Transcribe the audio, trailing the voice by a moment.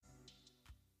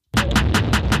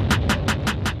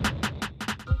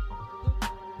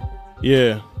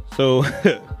Yeah. So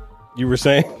you were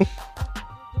saying?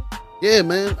 Yeah,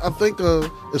 man. I think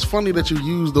it's funny that you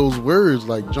use those words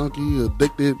like junkie,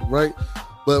 addicted, right?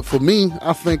 But for me,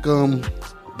 I think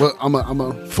but I'm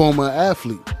a former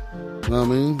athlete. You know what I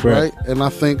mean? Right? And I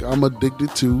think I'm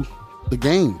addicted to the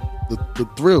game, the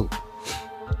thrill.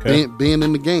 Okay. Being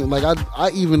in the game. Like I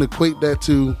even equate that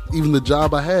to even the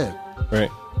job I had.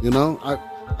 Right. You know,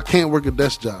 I can't work a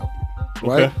desk job.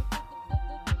 Right? Okay.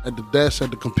 At the desk, at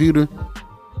the computer.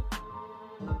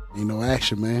 Ain't no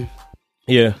action, man.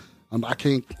 Yeah. I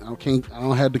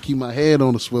don't have to keep my head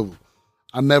on the swivel.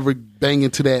 I never bang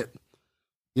into that,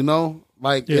 you know?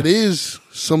 Like it is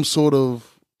some sort of,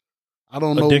 I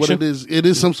don't know addiction? what it is. It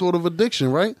is some sort of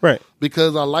addiction, right? Right.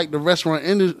 Because I like the restaurant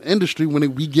industry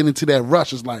when we get into that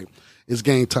rush. It's like, it's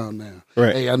game time now.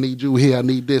 Right. Hey, I need you here. I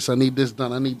need this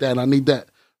done. I need that.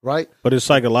 Right? But it's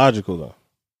psychological though.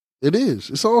 It is.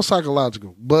 It's all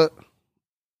psychological. But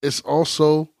it's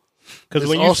also... Because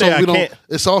when you say I can't...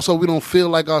 It's also we don't feel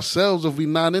like ourselves if we're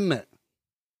not in that.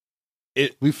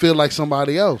 We feel like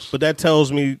somebody else. But that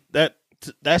tells me that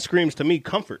screams to me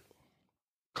comfort.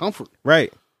 Comfort.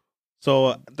 Right.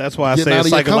 So that's why I say it's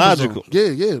psychological.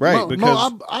 Yeah. Right.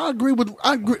 I agree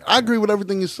with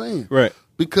everything you're saying. Right.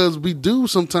 Because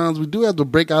sometimes we do have to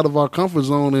break out of our comfort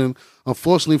zone, and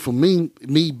unfortunately for me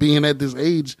being at this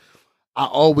age, I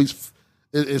always,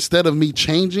 instead of me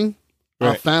changing,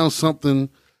 I found something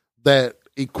that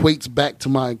equates back to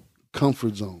my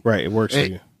comfort zone. Right, it works for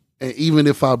you. And even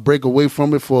if I break away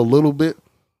from it for a little bit,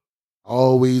 I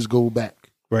always go back.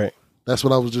 Right. That's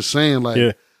what I was just saying. Like,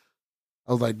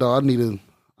 I was like, dog, I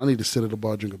need to sit at the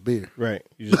bar, drink a beer. Right.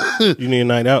 You need a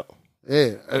night out.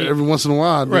 Yeah. Every once in a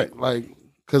while, like,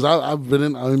 because I've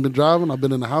been driving. I've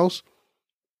been in the house.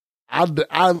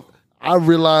 I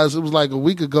realized it was like a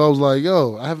week ago. I was like,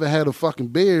 yo, I haven't had a fucking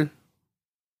beer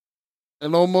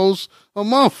in almost a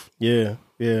month. Yeah.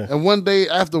 And one day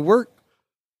after work,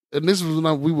 and this was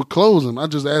when we were closing, I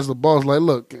just asked the boss, like,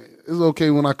 look, it's okay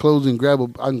when I close and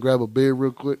I can grab a beer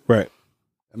real quick. Right.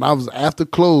 And I was after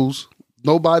close,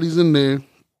 nobody's in there.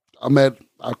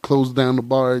 I closed down the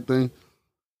bar, everything.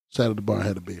 Sat at the bar and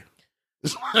had a beer.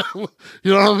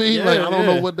 You know what I mean? Yeah, like, I don't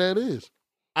know what that is.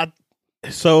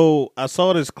 So I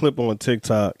saw this clip on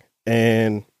TikTok,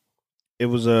 and it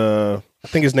was I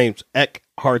think his name's Ek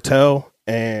Hartel,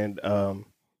 and I'm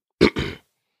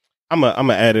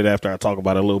gonna add it after I talk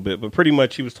about it a little bit. But pretty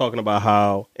much, he was talking about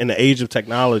how in the age of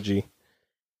technology,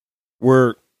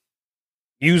 we're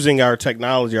using our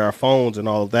technology, our phones, and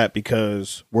all of that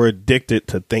because we're addicted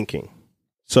to thinking.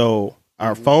 So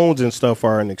our phones and stuff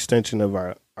are an extension of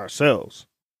ourselves.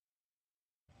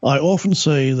 I often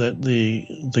say that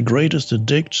the greatest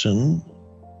addiction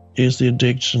is the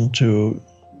addiction to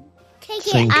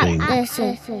thinking.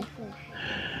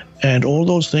 And all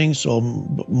those things, or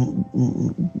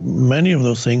many of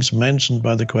those things mentioned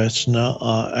by the questioner,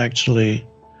 are actually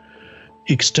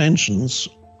extensions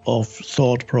of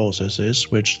thought processes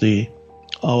which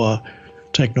our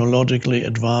technologically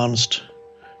advanced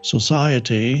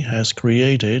society has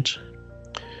created.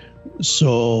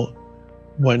 So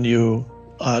when you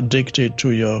are addicted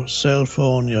to your cell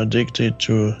phone, you're addicted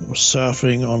to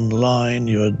surfing online,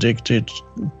 you're addicted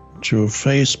to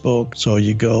Facebook, so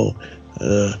you go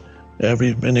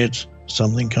every minute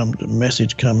a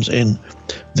message comes in.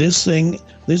 This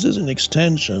is an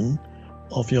extension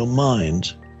of your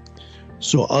mind.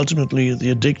 So ultimately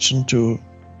the addiction to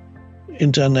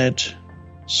internet,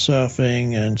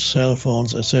 surfing and cell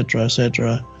phones,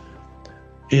 etc.,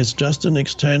 is just an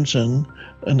extension,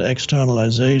 an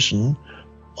externalization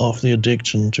of the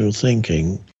addiction to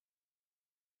thinking.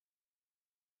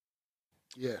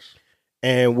 Yes.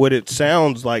 And what it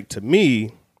sounds like to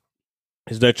me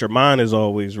is that your mind is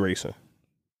always racing.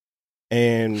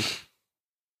 And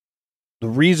the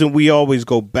reason we always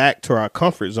go back to our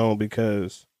comfort zone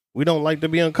because we don't like to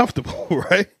be uncomfortable,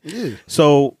 right? Yeah.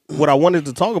 So what I wanted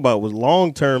to talk about was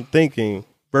long-term thinking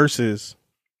versus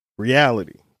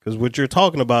reality. Because what you're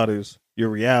talking about is your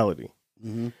reality.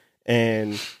 Mm-hmm.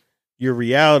 And your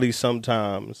reality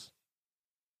sometimes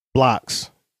blocks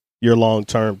your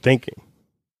long-term thinking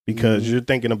because you're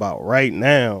thinking about right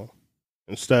now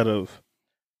instead of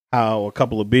how a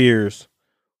couple of beers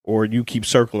or you keep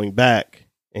circling back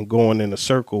and going in a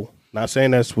circle. Not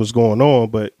saying that's what's going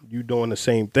on, but you doing the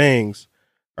same things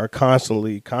are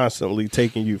constantly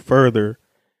taking you further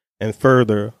and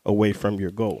further away from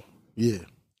your goal. Yeah.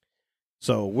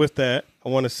 So with that, I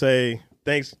want to say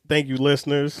thank you,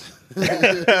 listeners.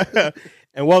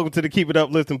 And welcome to the Keep It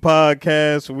Uplifting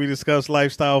podcast, where we discuss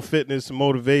lifestyle, fitness, and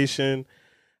motivation.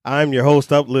 I'm your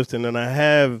host, Uplifting, and I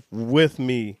have with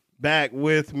me back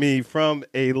with me from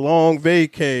a long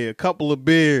vacay, a couple of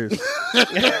beers.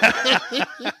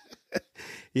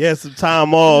 He had some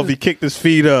time off. He kicked his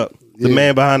feet up. The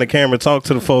man behind the camera, talk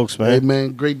to the folks, man. Hey,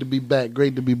 man, great to be back.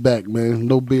 Great to be back, man.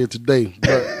 No beer today.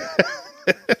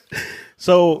 But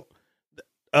So,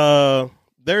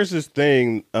 there's this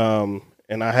thing, and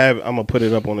I'm gonna put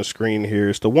it up on the screen here.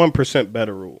 It's the 1%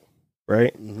 better rule,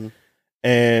 right? Mm-hmm.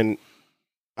 And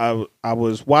I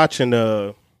was watching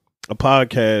a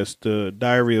podcast, The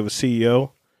Diary of a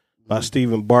CEO by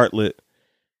Stephen Bartlett,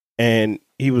 and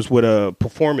he was with a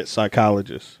performance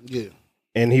psychologist. Yeah.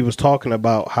 And he was talking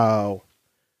about how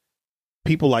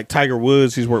people like Tiger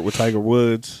Woods, he's worked with Tiger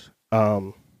Woods. Let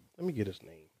me get his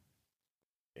name.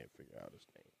 Can't figure out his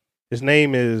name. His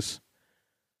name is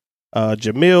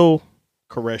Jamil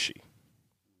Qureshi.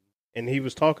 And he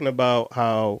was talking about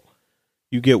how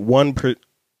you get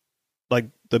like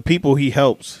the people he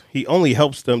helps, he only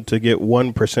helps them to get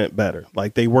 1% better.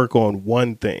 Like they work on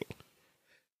one thing.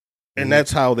 And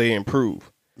that's how they improve.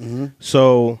 Mm-hmm.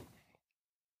 So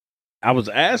I was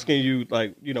asking you,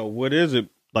 like, you know, what is it?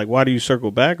 Like, why do you circle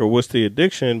back, or what's the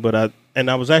addiction? But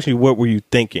I was actually, what were you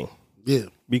thinking? Yeah.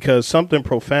 Because something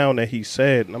profound that he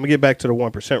said, and I'm gonna get back to the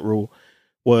 1% rule,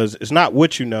 was it's not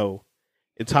what you know,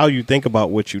 it's how you think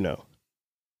about what you know.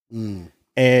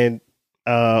 And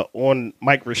on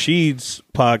Mike Rashid's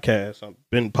podcast, I've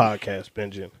been podcast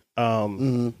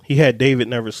binging. He had David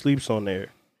Never Sleeps on there,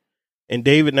 and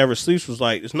David Never Sleeps was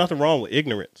like, "There's nothing wrong with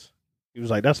ignorance." He was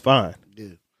like, "That's fine."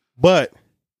 Yeah. But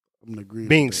I'm gonna agree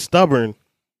being with that. stubborn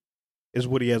is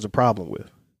what he has a problem with.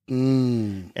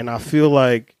 And I feel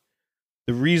like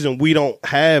the reason we don't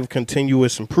have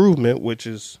continuous improvement, which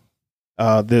is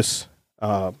this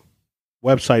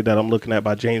website that I'm looking at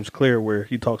by James Clear, where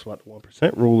he talks about the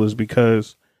 1% rule, is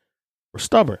because we're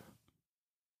stubborn.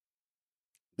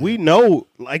 We know,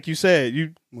 like you said,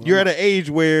 you're at an age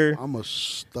where I'm a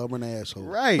stubborn asshole.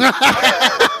 right.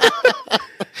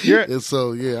 And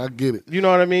so, yeah, I get it. You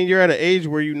know what I mean? You're at an age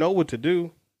where you know what to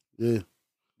do. Yeah.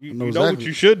 You know know exactly what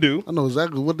you should do. I know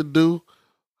exactly what to do,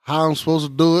 how I'm supposed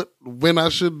to do it, when I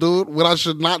should do it, what I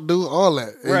should not do, all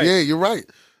that. And Right. yeah, you're right.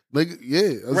 Nigga, yeah.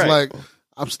 It's Right. like,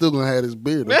 I'm still going to have this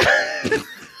beard.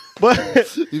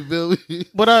 But You feel me?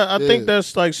 But I Yeah. think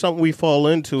that's like something we fall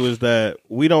into, is that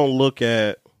we don't look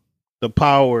at the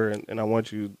power, and I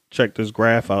want you to check this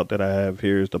graph out that I have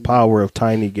here, is the power of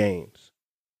tiny gains.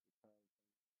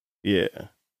 Yeah.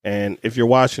 And if you're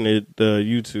watching it, the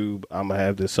YouTube, I'm going to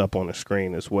have this up on the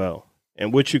screen as well.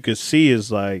 And what you can see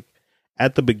is, like,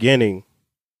 at the beginning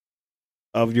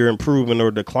of your improvement or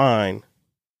decline,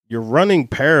 you're running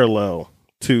parallel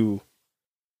to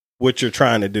what you're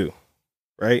trying to do,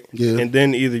 right? Yeah. And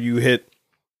then either you hit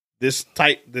this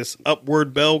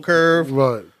upward bell curve,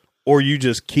 Right. or you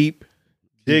just keep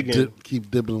digging, Keep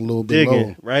dipping a little bit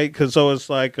lower. right? Because so it's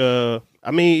like, I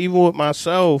mean, even with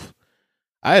myself,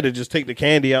 I had to just take the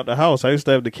candy out the house. I used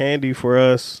to have the candy for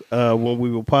us when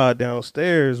we would pod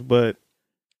downstairs, but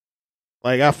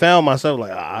like I found myself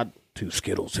like, 2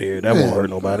 Skittles here, that won't hurt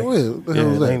nobody. What the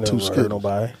hell is that? ain't 2 nothing hurt Skittles.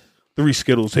 nobody. 3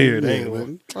 Skittles here, they Yeah, ain't gonna-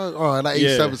 man. All right, I ate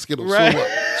Yeah. 7 Skittles. Right.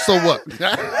 So what? So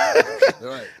what?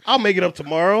 Right. I'll make it up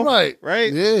tomorrow. Right.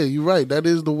 Right? Yeah, you're right. That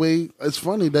is the way. It's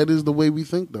funny. That is the way we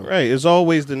think, though. Right. It's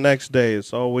always the next day.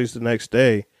 It's always the next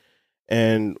day.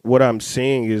 And what I'm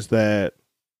seeing is that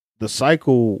the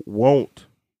cycle won't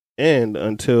end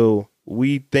until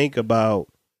we think about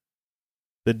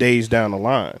the days down the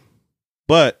line.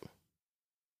 But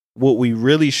what we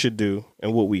really should do,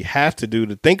 and what we have to do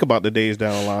to think about the days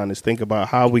down the line, is think about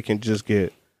how we can just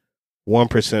get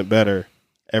 1% better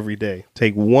every day.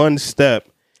 Take one step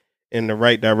in the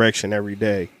right direction every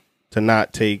day, to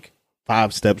not take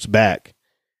 5 steps back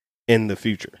in the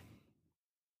future.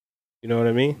 You know what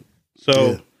I mean?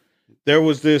 So Yeah. there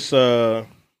was this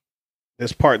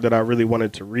this part that I really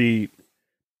wanted to read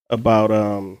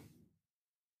about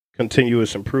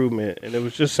continuous improvement, and it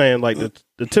was just saying, like,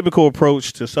 the typical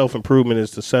approach to self-improvement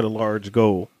is to set a large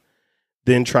goal,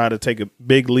 then try to take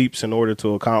big leaps in order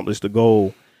to accomplish the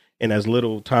goal in as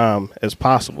little time as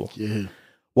possible. Yeah.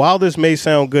 While this may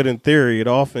sound good in theory, it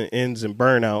often ends in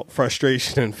burnout,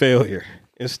 frustration, and failure.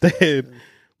 Instead,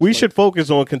 we should focus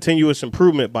on continuous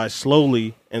improvement by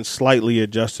slowly and slightly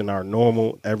adjusting our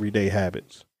normal everyday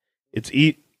habits.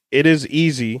 It is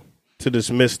easy to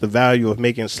dismiss the value of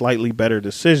making slightly better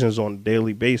decisions on a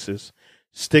daily basis.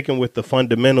 Sticking with the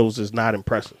fundamentals is not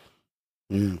impressive.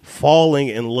 Falling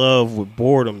in love with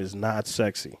boredom is not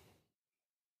sexy.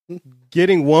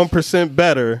 Getting 1%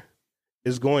 better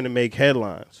is going to make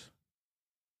headlines.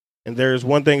 And there's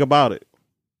one thing about it.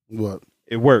 What?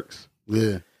 It works.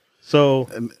 Yeah. So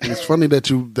And it's funny that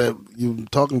you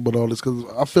talking about all this because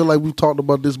I feel like we've talked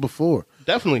about this before.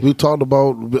 definitely, We talked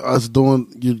about us doing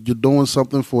you're doing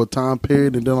something for a time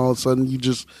period, and then all of a sudden you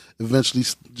just eventually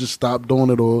just stop doing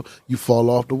it, or you fall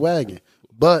off the wagon.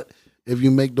 But if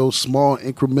you make those small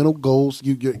incremental goals,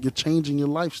 you're changing your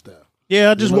lifestyle.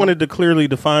 yeah. I just wanted to clearly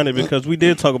define it because we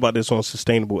did talk about this on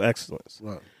sustainable excellence,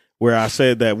 Right. where I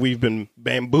said that we've been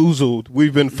bamboozled,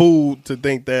 we've been fooled to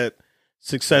think that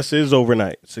success is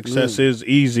overnight, success is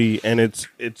easy, and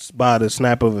it's by the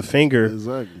snap of a finger,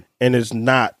 Exactly. and it's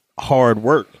not hard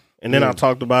work. And then I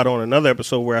talked about on another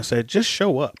episode where I said, just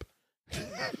show up.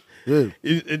 Yeah.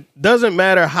 It doesn't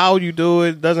matter how you do it.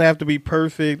 It doesn't have to be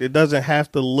perfect. It doesn't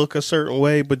have to look a certain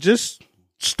way, but just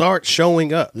start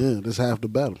showing up. Yeah. That's half the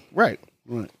battle. Right.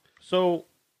 Right. So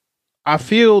I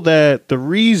feel that the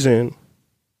reason.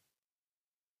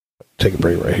 Take a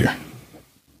break right here.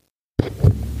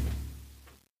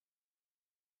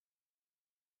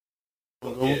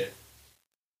 Oh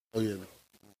yeah.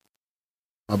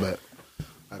 My bad.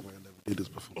 I never did this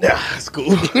before. Yeah, that's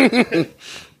cool.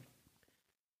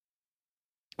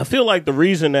 I feel like the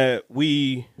reason that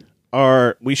we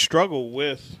struggle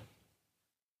with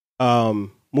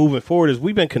moving forward is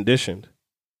we've been conditioned.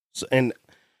 And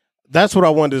that's what I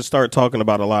wanted to start talking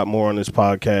about a lot more on this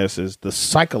podcast is the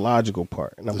psychological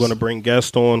part. And I'm going to bring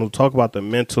guests on who talk about the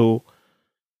mental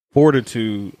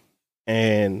fortitude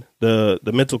and the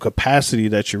mental capacity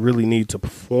that you really need to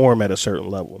perform at a certain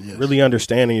level. Yes. Really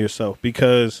understanding yourself,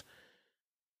 because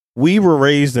we were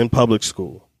raised in public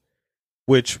school,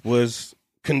 which was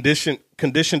conditioned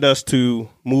us to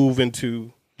move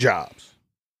into jobs.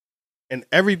 And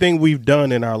everything we've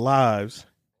done in our lives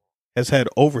has had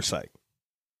oversight.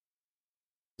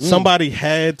 Somebody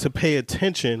had to pay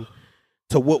attention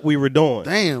to what we were doing.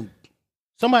 Damn.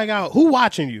 Somebody got, who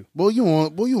watching you? Boy, you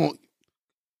want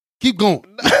keep going.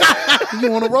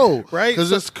 You on a roll. Right? Because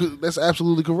that's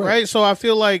absolutely correct. Right? So I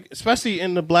feel like, especially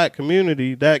in the black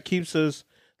community, that keeps us,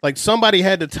 like somebody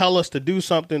had to tell us to do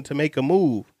something to make a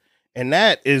move. And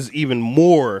that is even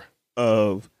more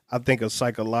of, I think, a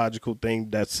psychological thing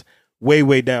that's way,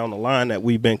 way down the line that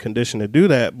we've been conditioned to do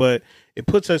that. But it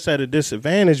puts us at a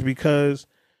disadvantage because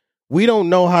we don't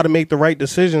know how to make the right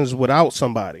decisions without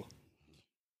somebody.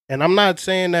 And I'm not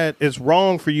saying that it's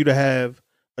wrong for you to have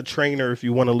a trainer if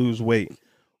you want to lose weight,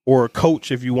 or a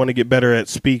coach if you want to get better at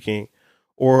speaking,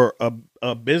 or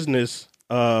a business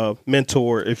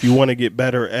mentor if you want to get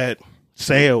better at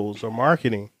sales or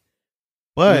marketing.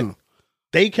 But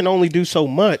they can only do so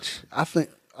much. I think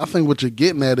what you're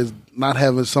getting at is not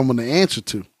having someone to answer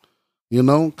to. You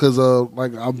know, because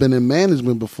like I've been in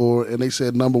management before, and they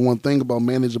said number one thing about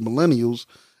managing millennials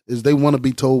is they want to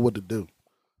be told what to do.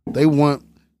 They want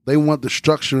the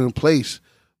structure in place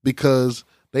because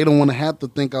they don't want to have to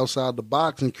think outside the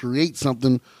box and create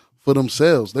something for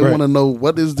themselves. They want to know,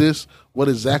 what is this? What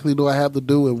exactly do I have to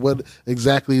do? And what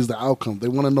exactly is the outcome? They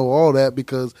want to know all that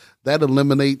because that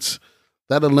eliminates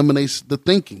the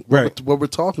thinking, what we're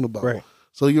talking about. Right.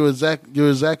 So you're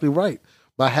exactly right.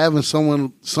 By having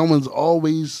someone's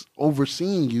always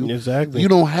overseeing you. Exactly. You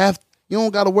don't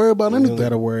got to worry about anything. You don't got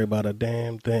to worry about a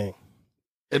damn thing.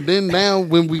 And then now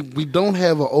when we don't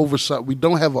have an oversight, we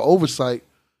fall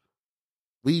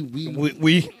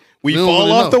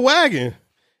off the wagon.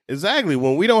 Exactly.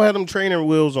 When we don't have them training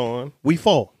wheels on, we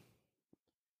fall.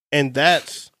 And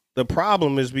that's the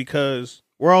problem, is because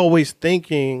we're always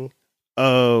thinking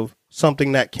of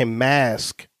something that can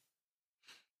mask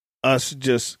us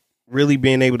just really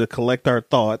being able to collect our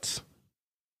thoughts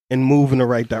and move in the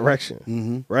right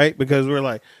direction, right? Because we're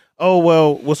like, oh,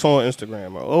 well, what's on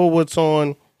Instagram? Or, oh, what's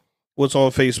on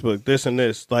Facebook? This and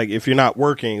this. Like, if you're not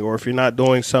working or if you're not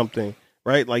doing something,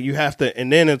 right? Like, you have to,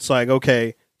 and then it's like,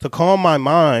 okay, to calm my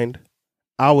mind,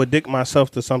 I'll addict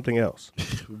myself to something else.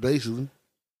 Basically.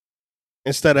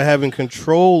 Instead of having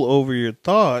control over your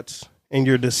thoughts and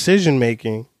your decision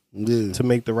making to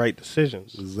make the right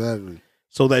decisions. Exactly.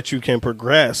 So that you can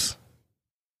progress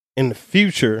in the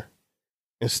future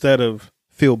instead of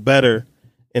feel better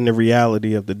in the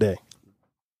reality of the day.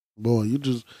 Boy,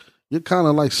 you're kind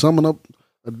of like summing up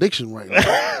addiction right now.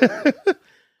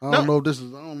 I don't know if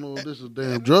this is a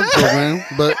damn drug program,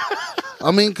 but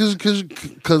I mean, cause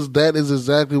that is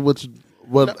exactly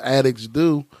what addicts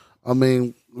do. I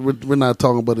mean, we're not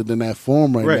talking about it in that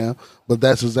form right now, but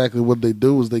that's exactly what they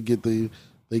do. Is they get the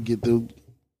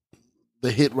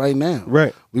hit right now.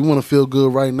 Right. We want to feel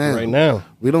good right now. Right now.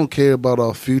 We don't care about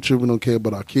our future. We don't care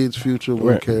about our kids' future. We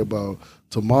don't care about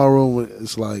tomorrow.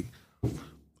 It's like,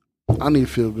 I need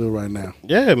to feel good right now.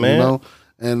 Yeah, man. You know?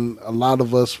 And a lot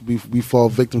of us, we fall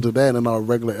victim to that in our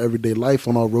regular everyday life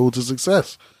on our road to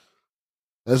success.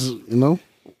 That's, you know.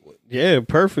 Yeah,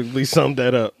 perfectly summed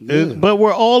that up. Yeah. But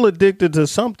we're all addicted to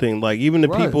something. Like even the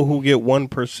Right. people who get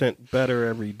 1% better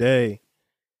every day,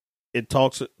 it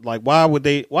talks like why would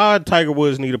Tiger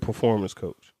Woods need a performance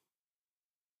coach?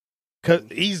 Cause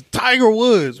he's Tiger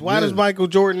Woods. Why does Michael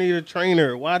Jordan need a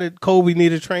trainer? Why did Kobe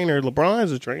need a trainer?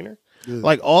 LeBron's a trainer. Yeah.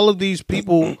 Like all of these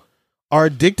people are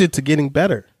addicted to getting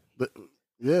better.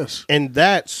 Yes. And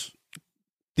that's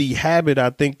the habit I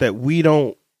think that we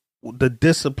don't, the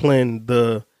discipline,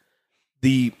 the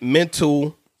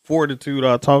mental fortitude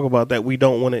I talk about that we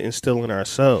don't want to instill in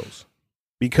ourselves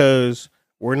because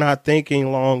we're not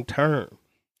thinking long term.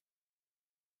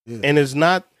 Yeah. And it's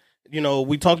not,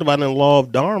 we talked about in the law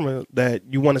of Dharma that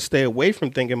you want to stay away from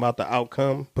thinking about the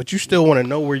outcome, but you still want to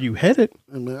know where you headed.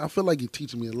 Hey, man, I feel like you're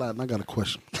teaching me a lot, and I got a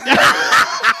question.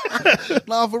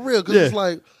 No, for real, because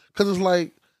it's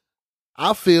like,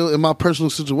 I feel in my personal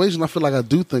situation, I feel like I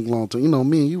do think long term.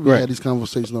 Me and you, we had these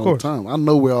conversations all the time. I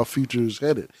know where our future is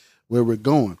headed, where we're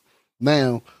going.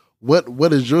 Now,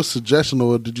 what is your suggestion,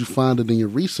 or did you find it in your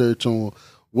research on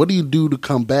what do you do to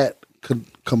combat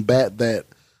that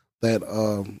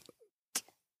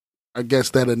I guess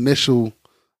that initial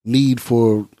need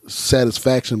for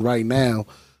satisfaction right now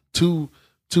to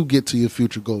get to your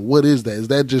future goal? What is that? Is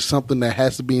that just something that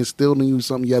has to be instilled in you,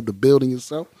 something you have to build in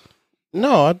yourself?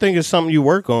 No, I think it's something you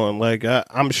work on. Like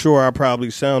I'm sure I probably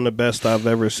sound the best I've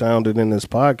ever sounded in this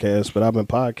podcast, but I've been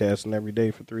podcasting every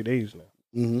day for 3 days now.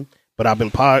 Mm-hmm.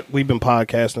 But we've been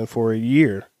podcasting for a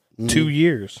year, 2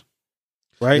 years,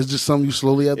 right? It's just something you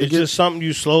slowly have to It's get. just something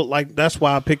you like. That's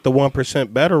why I picked the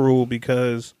 1% better rule,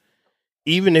 because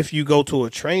even if you go to a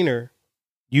trainer,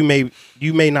 you may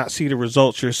not see the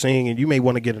results you're seeing, and you may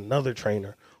want to get another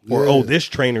trainer. Or this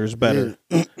trainer is better,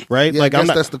 right? Yeah, like I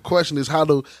guess that's the question: is how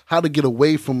to get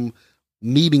away from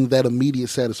needing that immediate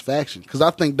satisfaction. Because I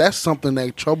think that's something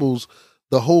that troubles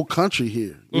the whole country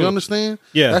here. You understand?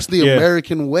 Yeah, that's the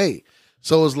American way.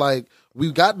 So it's like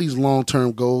we got these long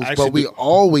term goals, but we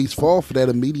always fall for that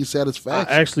immediate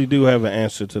satisfaction. I actually do have an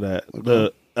answer to that.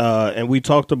 Okay. And we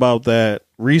talked about that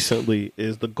recently.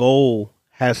 Is the goal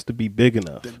has to be big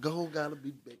enough? The goal got to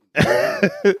be big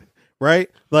enough.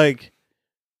 Right? Like.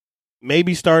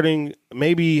 Maybe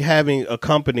having a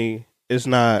company is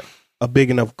not a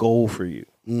big enough goal for you.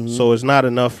 Mm-hmm. So it's not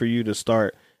enough for you to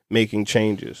start making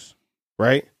changes,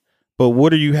 right? But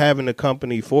what are you having a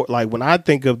company for? Like when I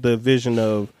think of the vision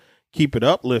of Keep It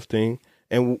Uplifting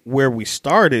and where we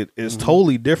started is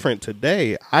totally different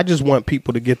today. I just want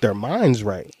people to get their minds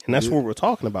right. And that's what we're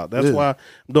talking about. That's why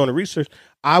I'm doing the research.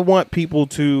 I want people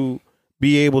to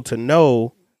be able to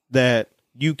know that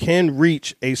you can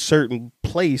reach a certain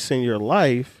place in your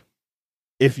life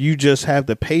if you just have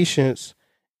the patience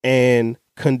and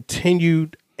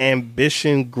continued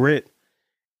ambition, grit,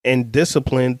 and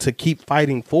discipline to keep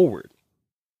fighting forward.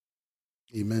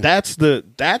 Amen. That's the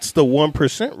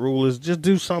 1% rule, is just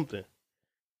do something.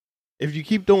 If you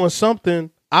keep doing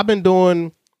something, I've been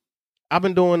doing this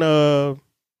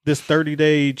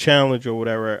 30-day challenge or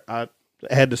whatever. I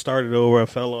had to start it over. I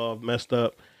fell off, messed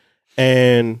up,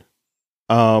 and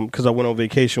because I went on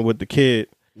vacation with the kid,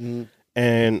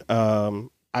 and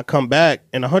I come back,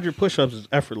 and 100 push-ups is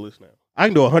effortless now. I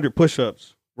can do 100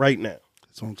 push-ups right now.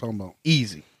 That's what I'm talking about.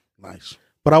 Easy. Nice.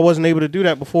 But I wasn't able to do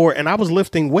that before, and I was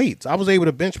lifting weights. I was able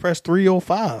to bench press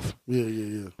 305.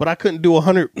 Yeah. But I couldn't do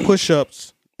 100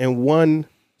 push-ups in one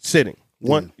sitting,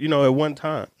 at one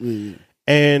time. Yeah.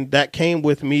 And that came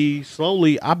with me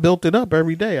slowly. I built it up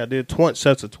every day. I did 20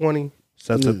 sets of 20,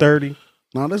 sets of 30.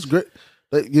 No, that's great.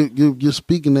 You're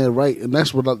speaking that right, and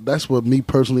that's what me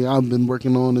personally I've been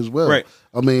working on as well. Right.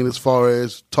 I mean, as far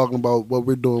as talking about what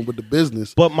we're doing with the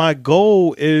business. But my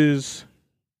goal is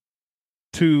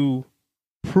to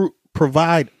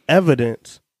provide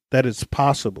evidence that it's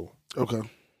possible. Okay.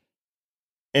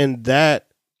 And that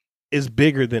is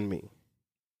bigger than me.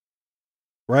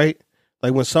 Right?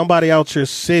 Like when somebody out your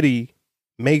city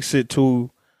makes it to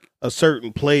a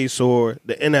certain place, or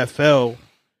the NFL,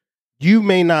 you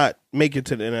may not make it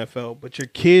to the NFL, but your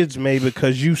kids may,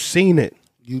 because you've seen it.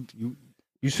 You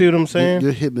see what I'm saying?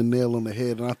 You're hitting the nail on the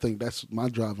head, and I think that's my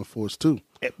driving force too.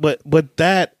 But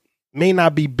that may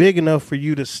not be big enough for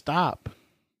you to stop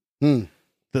the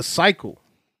cycle.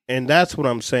 And that's what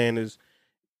I'm saying is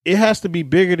it has to be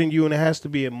bigger than you, and it has to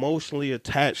be emotionally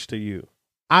attached to you.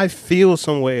 I feel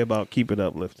some way about Keep It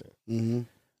Uplifting. Mm-hmm.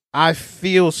 I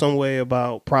feel some way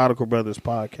about Prodigal Brothers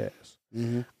podcast.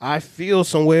 Mm-hmm. I feel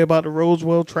some way about the roads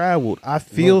well traveled. I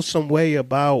feel some way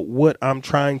about what I'm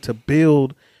trying to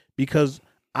build, because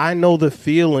I know the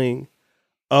feeling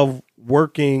of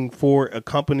working for a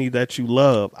company that you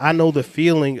love. I know the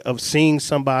feeling of seeing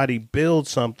somebody build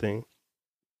something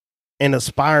and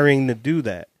aspiring to do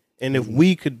that. And if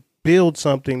we could build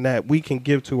something that we can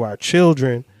give to our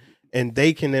children and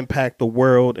they can impact the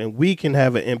world and we can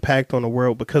have an impact on the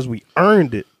world because we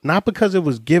earned it, not because it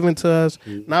was given to us,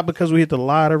 not because we hit the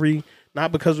lottery,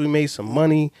 not because we made some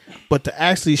money, but to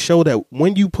actually show that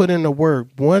when you put in the work,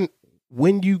 when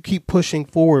you keep pushing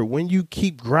forward, when you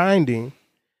keep grinding,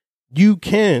 you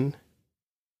can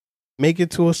make it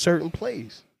to a certain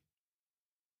place.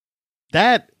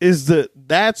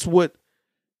 That's what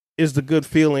is the good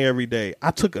feeling every day.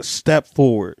 I took a step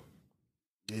forward.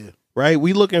 Yeah. Right?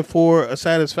 We looking for a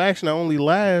satisfaction that only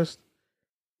lasts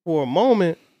for a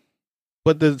moment,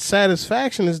 but the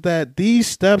satisfaction is that these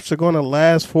steps are going to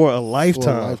last for a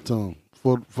lifetime.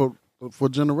 For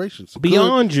generations.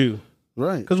 Beyond you.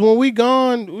 Right. Because when we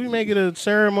gone, we make it a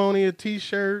ceremony, a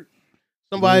T-shirt.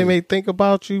 Somebody may think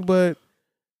about you, but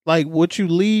like what you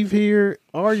leave here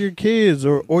are your kids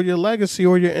or your legacy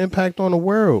or your impact on the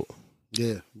world.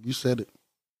 Yeah, you said it.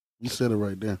 You said it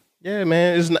right there. Yeah,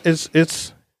 man.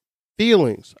 It's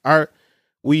feelings.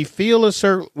 We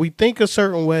think a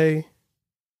certain way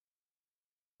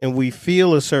and we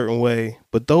feel a certain way,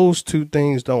 but those two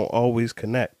things don't always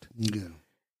connect. Yeah.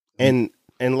 And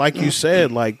like you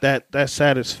said, like that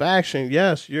satisfaction,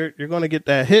 yes, you're going to get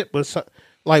that hit, but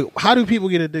like how do people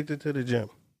get addicted to the gym?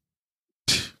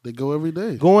 They go every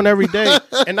day. Going every day.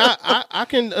 And I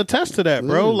can attest to that,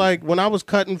 bro. Like when I was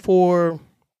I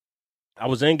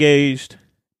was engaged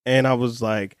and I was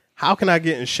like, how can I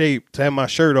get in shape to have my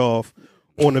shirt off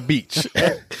on the beach?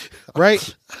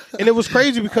 Right? And it was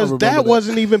crazy because that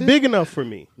wasn't even big enough for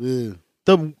me. Yeah.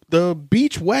 The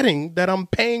beach wedding that I'm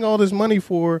paying all this money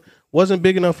for wasn't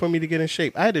big enough for me to get in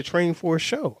shape. I had to train for a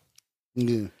show.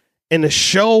 Yeah. And the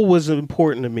show was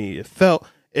important to me.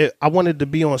 I wanted to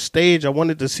be on stage. I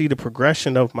wanted to see the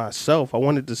progression of myself. I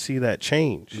wanted to see that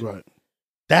change. Right.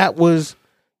 That was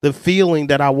the feeling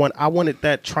that I want. I wanted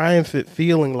that triumphant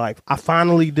feeling like I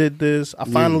finally did this. I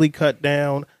finally cut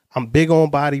down. I'm big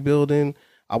on bodybuilding.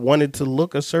 I wanted to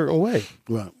look a certain way.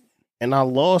 Right. And I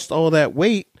lost all that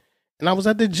weight. And I was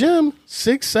at the gym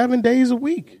 6-7 days a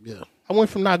week. Yeah. I went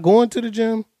from not going to the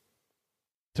gym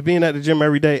to being at the gym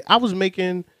every day. I was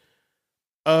making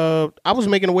a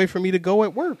way for me to go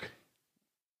at work.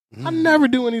 I never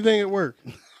do anything at work.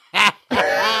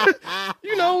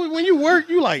 You know, when you work,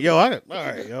 you like, yo, all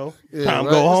right, yo. Time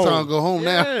to go home. It's time to go home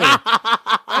now.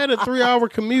 I had a 3-hour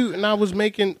commute and I was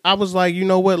like, you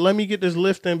know what, let me get this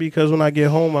lift in because when I get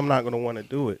home, I'm not going to want to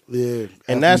do it. Yeah.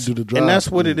 And that's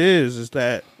what it is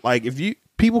that like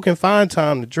people can find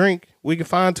time to drink, we can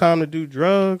find time to do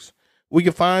drugs, we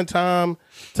can find time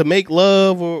to make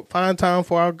love or find time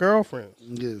for our girlfriends.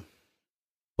 Yeah.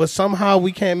 But somehow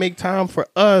we can't make time for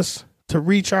us to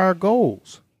reach our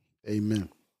goals. Amen.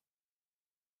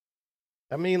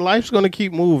 I mean, life's going to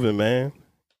keep moving, man.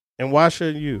 And why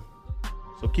shouldn't you?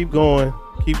 So keep going,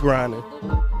 keep grinding,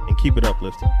 and keep it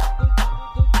uplifting.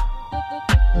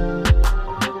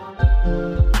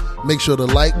 Make sure to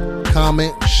like,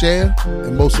 comment, share,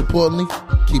 and most importantly,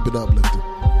 keep it uplifting.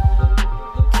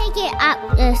 Take it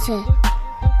uplifting.